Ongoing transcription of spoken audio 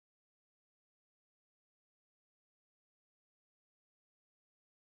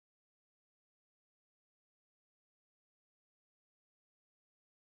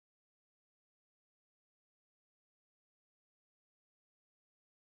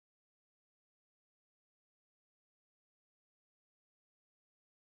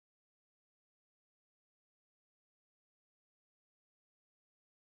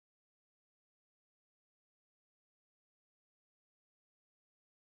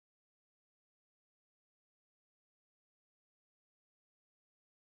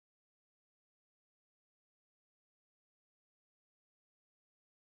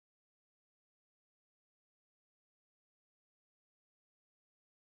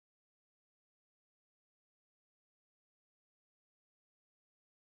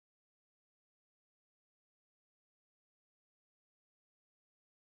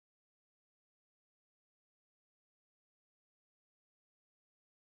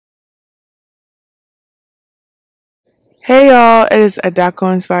Hey y'all, it is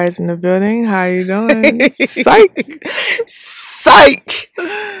Adaku Inspires in the building. How you doing? Psych. Psych!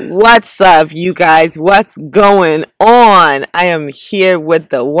 What's up, you guys? What's going on? I am here with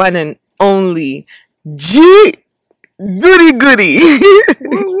the one and only G. Goody goody.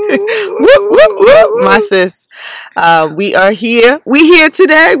 Whoop, whoop, whoop. My sis. We are here. We here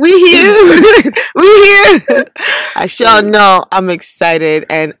today. We here. We here. I shall know I'm excited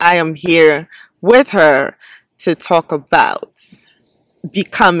and I am here with her to talk about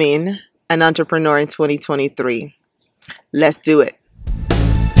becoming an entrepreneur in 2023. Let's do it.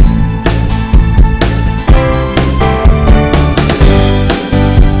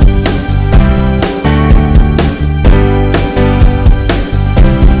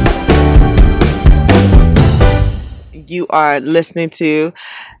 You are listening to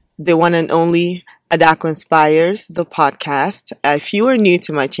the one and only Adaku Inspires, the podcast. If you are new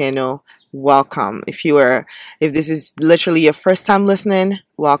to my channel, welcome. If this is literally your first time listening,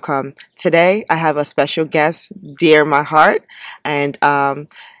 welcome. Today, I have a special guest, dear my heart, and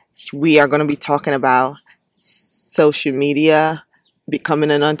we are going to be talking about social media,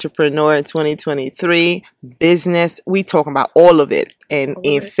 becoming an entrepreneur in 2023, business. We talking about all of it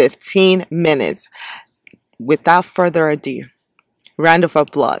in 15 minutes. Without further ado, round of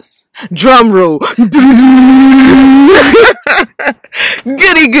applause. Drum roll. Goody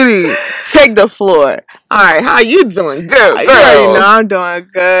goody. Take the floor. All right, how you doing? Good You girl. already know I'm doing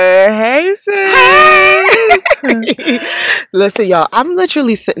good. Hey sis. Listen, y'all, I'm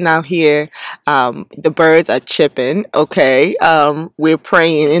literally sitting out here. The birds are chirping, okay? We're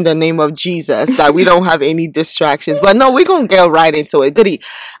praying in the name of Jesus that we don't have any distractions. But no, we're going to get right into it. Goody.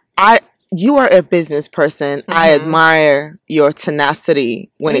 You are a business person. I admire your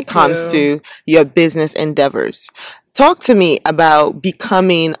tenacity when it comes to your business endeavors. Talk to me about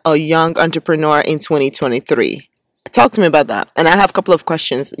becoming a young entrepreneur in 2023. Talk to me about that. And I have a couple of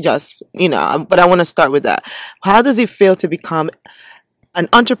questions, but I want to start with that. How does it feel to become an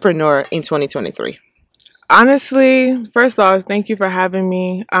entrepreneur in 2023? Honestly, first off, thank you for having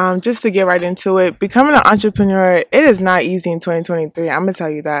me. Just to get right into it, becoming an entrepreneur, it is not easy in 2023. I'm gonna tell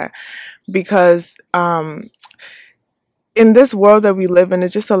you that because in this world that we live in,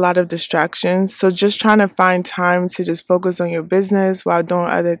 it's just a lot of distractions. So just trying to find time to just focus on your business while doing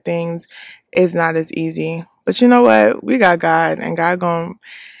other things is not as easy. But you know what? We got God, and God gonna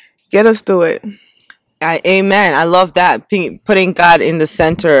get us through it. Amen. I love that. Putting God in the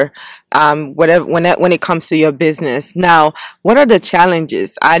center, when it comes to your business. Now, what are the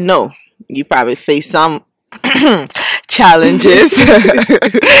challenges? I know you probably face some challenges.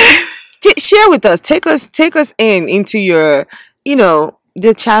 Share with us. Take us into your,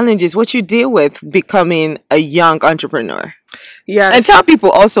 the challenges, what you deal with becoming a young entrepreneur. Yes. And tell people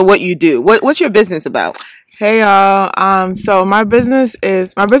also what you do. What's your business about? Hey y'all. So my business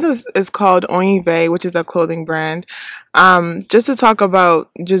is called Onyive, which is a clothing brand. Just to talk about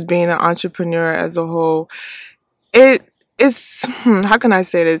just being an entrepreneur as a whole, it's how can I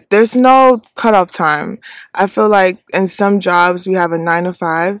say this? There's no cutoff time. I feel like in some jobs we have a 9 to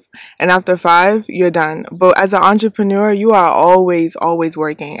 5, and after 5 you're done. But as an entrepreneur, you are always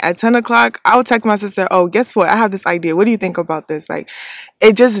working. At 10 o'clock, I would text my sister, "Oh, guess what? I have this idea. What do you think about this?" Like,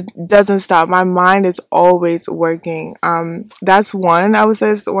 it just doesn't stop. My mind is always working. That's one. I would say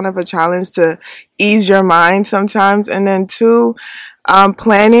it's one of a challenge to ease your mind sometimes, and then two.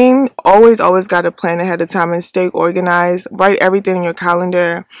 Planning, always got to plan ahead of time and stay organized. Write everything in your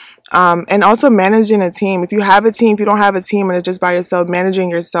calendar. And also managing a team. If you have a team, if you don't have a team and it's just by yourself, managing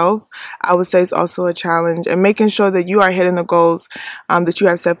yourself, I would say is also a challenge. And making sure that you are hitting the goals that you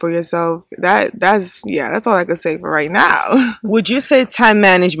have set for yourself. That's all I can say for right now. Would you say time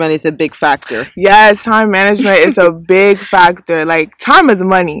management is a big factor? Yes, time management is a big factor. Like, time is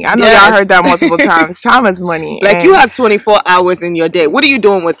money. I know y'all heard that multiple times. Time is money. Like, you have 24 hours in your day. What are you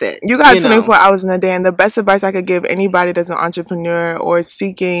doing with it? You got 24 hours in a day. And the best advice I could give anybody that's an entrepreneur or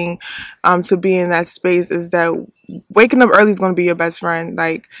seeking to be in that space is that waking up early is going to be your best friend.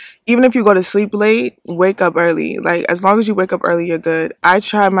 Like, even if you go to sleep late, wake up early. Like, as long as you wake up early, you're good. I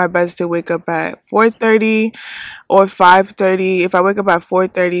try my best to wake up at 4:30 or 5:30. If I wake up at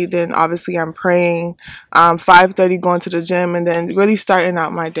 4:30, then obviously I'm praying. 5:30 going to the gym, and then really starting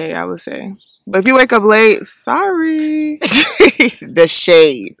out my day, I would say. But if you wake up late, sorry. The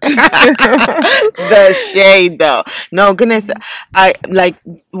shade. The shade, though. No, goodness. I like,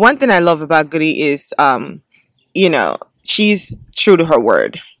 one thing I love about Goody is, she's true to her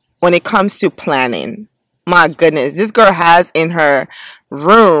word when it comes to planning. My goodness, this girl has in her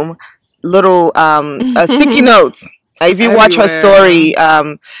room little sticky notes If you watch her Everywhere. story,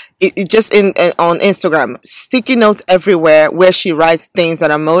 it just on Instagram, sticky notes everywhere where she writes things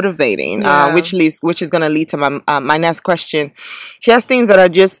that are motivating, Yeah. which is gonna lead to my next question. She has things that are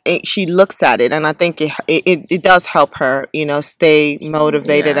just she looks at it, and I think it does help her, stay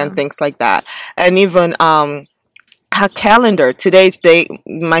motivated Yeah. and things like that, and even her calendar today,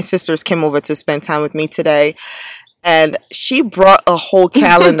 my sisters came over to spend time with me today, and she brought a whole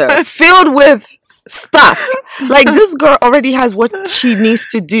calendar filled with stuff. Like, this girl already has what she needs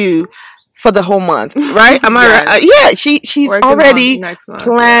to do for the whole month, right? Am I right? Yes. Yeah, she's Working on already next month.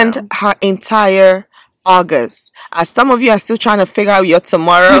 planned Yeah. her entire August. As some of you are still trying to figure out your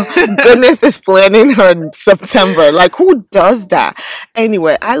tomorrow, goodness is planning her September. Like, who does that?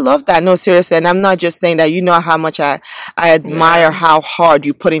 Anyway, I love that. No, seriously, and I'm not just saying that. You know how much I admire Yeah. how hard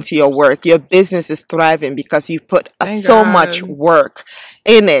you put into your work. Your business is thriving because you've put Thank so much God. work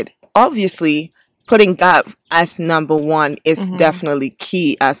in it. Obviously, putting that as number one is Hmm. definitely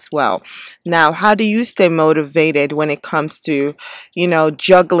key as well. Now, how do you stay motivated when it comes to,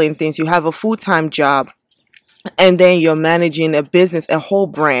 juggling things? You have a full-time job, and then you're managing a business, a whole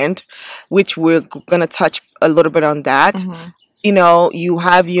brand, which we're going to touch a little bit on that. Hmm. You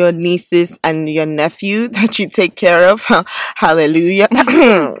have your nieces and your nephew that you take care of. Hallelujah.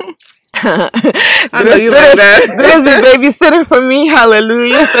 I know you like This be that. babysitting for me.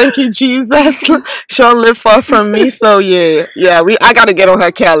 Hallelujah. Thank you, Jesus. She'll live far from me. So yeah, I gotta get on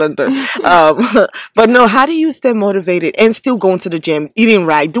her calendar. Um, but no, how do you stay motivated and still going to the gym, eating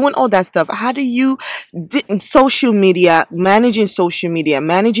right, doing all that stuff? How do you social media, managing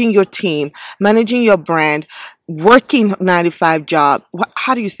your team, managing your brand, working 9 to 5 job?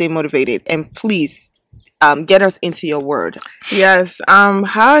 How do you stay motivated? And please, get us into your word. Yes. How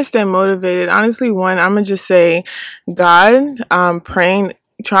I stay motivated. Honestly, one, I'm gonna just say God, praying,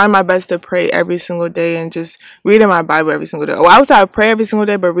 trying my best to pray every single day and just reading my Bible every single day. Well, I would say I pray every single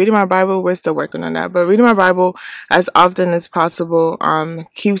day, but reading my Bible, we're still working on that. But reading my Bible as often as possible,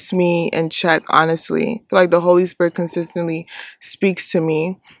 keeps me in check, honestly. I feel like the Holy Spirit consistently speaks to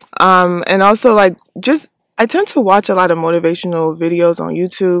me. And also like just I tend to watch a lot of motivational videos on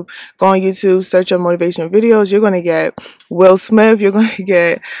YouTube. Go on YouTube, search up motivational videos. You're going to get Will Smith. You're going to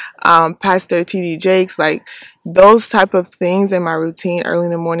get Pastor T.D. Jakes. Like those type of things in my routine early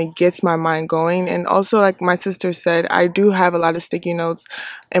in the morning gets my mind going. And also, like my sister said, I do have a lot of sticky notes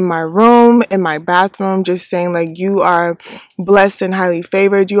in my room, in my bathroom, just saying like you are blessed and highly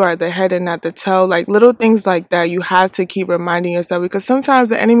favored. You are the head and not the tail. Like little things like that, you have to keep reminding yourself because sometimes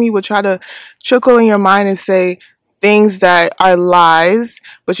the enemy will try to trickle in your mind and say things that are lies,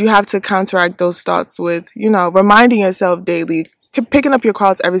 but you have to counteract those thoughts with, reminding yourself daily, picking up your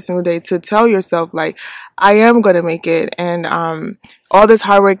cross every single day to tell yourself, like, I am going to make it. And all this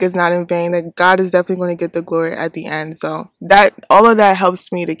hard work is not in vain. That God is definitely going to get the glory at the end. So that all of that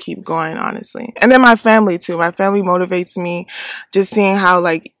helps me to keep going, honestly. And then my family too. My family motivates me. Just seeing how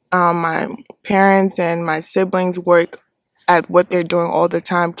like my parents and my siblings work at what they're doing all the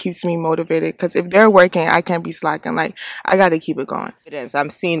time keeps me motivated because if they're working, I can't be slacking. Like I got to keep it going. Evidence.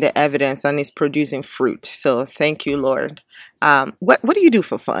 I'm seeing the evidence, and it's producing fruit. So thank you, Lord. What do you do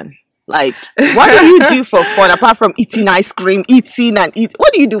for fun? Like, what do you do for fun apart from eating ice cream, eating and eat?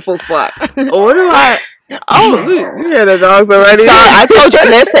 What do you do for fun? What do I? Oh, you hear the dogs already? Sorry, I told you.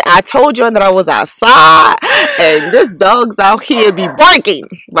 Listen, I told you that I was outside, and this dog's out here be barking.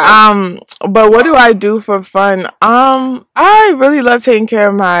 But But what do I do for fun? I really love taking care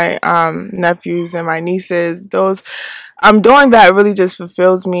of my nephews and my nieces. Those I'm doing that really just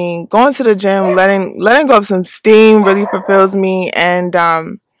fulfills me. Going to the gym, letting go of some steam really fulfills me, and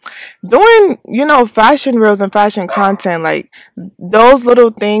doing fashion reels and fashion content, like those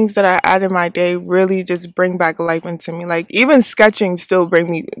little things that I add in my day really just bring back life into me. Like even sketching still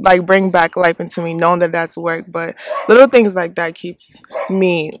bring back life into me, knowing that that's work. But little things like that keeps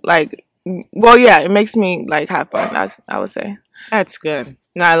me like, well, yeah, it makes me like have fun. I would say. that's good.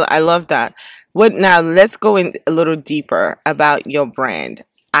 No, I love that. What now? Let's go in a little deeper about your brand.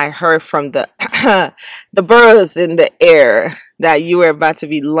 I heard from the the birds in the air that you were about to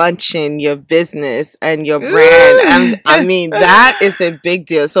be launching your business and your brand. I mean, that is a big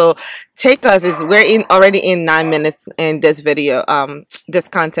deal. So take us. Is we're in already in 9 minutes in this video. This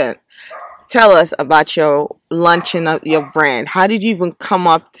content. Tell us about your launching of your brand. How did you even come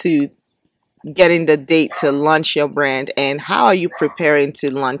up to getting the date to launch your brand, and how are you preparing to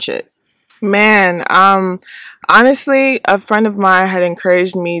launch it? Man, honestly, a friend of mine had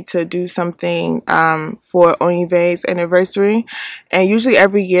encouraged me to do something for Onive's anniversary, and usually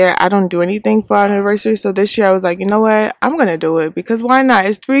every year I don't do anything for our anniversary. So this year I was like, you know what, I'm gonna do it because why not?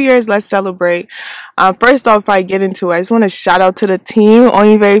 It's 3 years. Let's celebrate. First off, if I get into it, I just want to shout out to the team,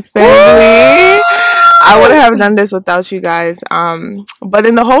 Onive family. I wouldn't have done this without you guys. But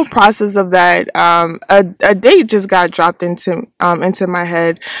in the whole process of that, a date just got dropped into my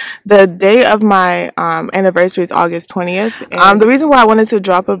head. The day of my anniversary is August 20th. The reason why I wanted to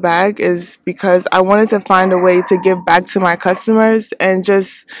drop a bag is because I wanted to find a way to give back to my customers and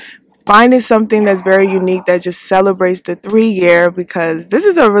just finding something that's very unique that just celebrates the 3 year because this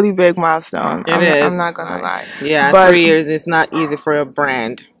is a really big milestone. It I'm not is. gonna lie, Yeah, but 3 years is not easy for a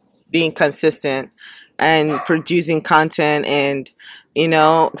brand. Being consistent and producing content and,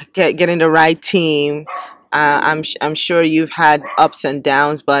 getting the right team. I'm sure you've had ups and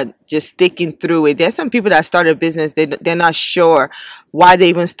downs, but just sticking through it. There's some people that start a business, they're not sure why they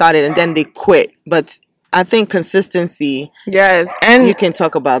even started and then they quit. But I think consistency, yes, you and can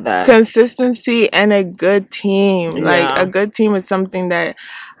talk about that. consistency and a good team. Like a Yeah, good team is something that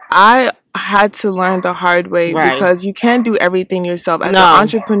I had to learn the hard way right. because you can't do everything yourself. As an No,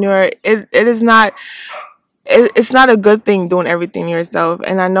 entrepreneur, it is not it's not a good thing doing everything yourself.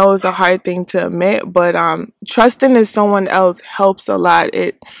 And I know it's a hard thing to admit, but trusting in someone else helps a lot.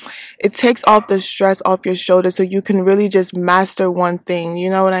 It takes off the stress off your shoulders so you can really just master one thing. You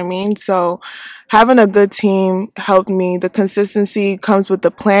know what I mean? So having a good team helped me. The consistency comes with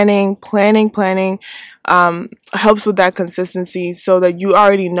the planning helps with that consistency so that you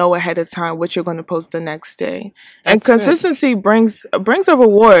already know ahead of time what you're going to post the next day. And that's it. consistency brings a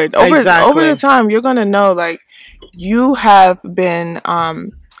reward over the Exactly. time. You're going to know like you have been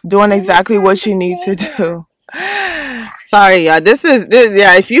doing exactly what you need to do. Sorry, yeah.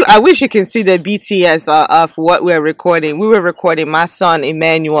 Yeah. If you, I wish you can see the BTS of what we're recording. We were recording my son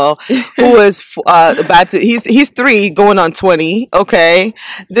Emmanuel, who is about to. He's 3, going on 20. Okay,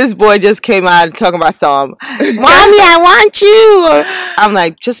 this boy just came out talking about some. Mommy, I want you. I'm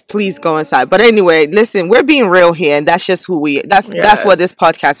like, just please go inside. But anyway, listen, we're being real here, and that's just who we. That's what this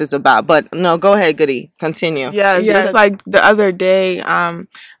Yes. podcast is about. But no, go ahead, Goody. Continue. Yeah, just like the other day,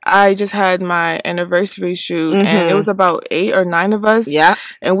 I just had my anniversary shoot, and it Mm-hmm. was about 8 or 9 of us, Yeah.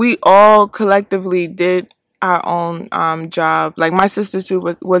 and we all collectively did our own job. Like my sister too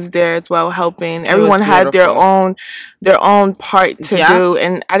was there as well, helping. It was Everyone had beautiful. their own part to Yeah. do,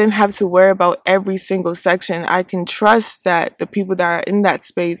 and I didn't have to worry about every single section. I can trust that the people that are in that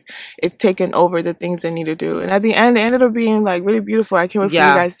space is taking over the things they need to do, and at the end, it ended up being like really beautiful. I can't wait for you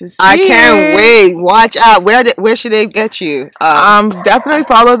Yeah. guys to I see can't it. wait. Watch out. Where should they get you? Definitely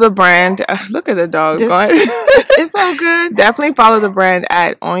follow the brand. Look at the dog This going. it's so good. Definitely follow the brand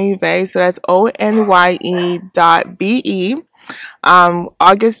at Onye. So that's ONYE.BE.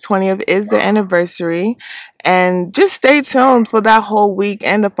 August 20th is the anniversary. And just stay tuned for that whole week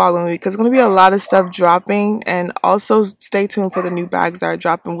and the following week because it's going to be a lot of stuff dropping. And also stay tuned for the new bags that are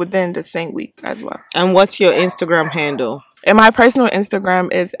dropping within the same week as well. And what's your Instagram handle? And my personal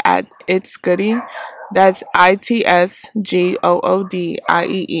Instagram is at It's Goody. That's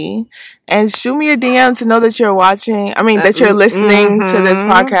ITSGOODIEE. And shoot me a DM to know that you're watching. I mean, that you're listening to this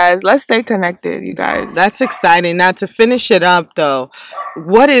Mm-hmm. podcast. Let's stay connected, you guys. That's exciting. Now to finish it up though,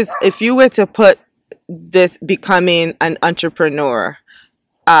 what is if you were to put this becoming an entrepreneur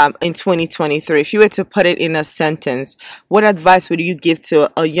in 2023, if you were to put it in a sentence, what advice would you give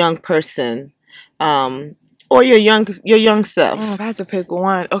to a young person, um, or your young self? If I had to pick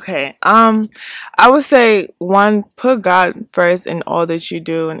one, okay. I would say one, put God first in all that you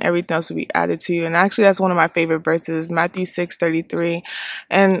do, and everything else will be added to you. And actually, that's one of my favorite verses, Matthew 6:33.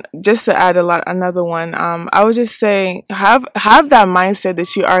 And just to add another one, I would just say have that mindset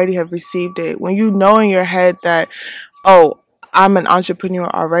that you already have received it. When you know in your head that, oh, I'm an entrepreneur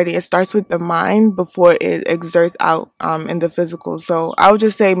already. It starts with the mind before it exerts out in the physical. So I would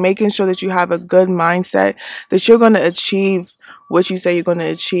just say making sure that you have a good mindset that you're going to achieve what you say you're going to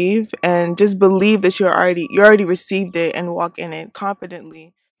achieve, and just believe that you already received it and walk in it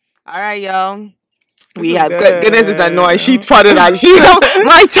confidently. All right, y'all. This We is have goodness is annoying. She good. put it on.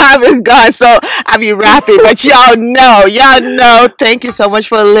 My time is gone, so I'll be rapping. But y'all know. Thank you so much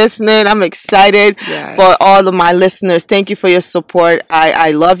for listening. I'm excited for Yes. all of my listeners. Thank you for your support.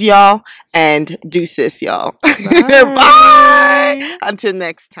 I love y'all and deuces, y'all. Bye. Bye. Until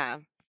next time.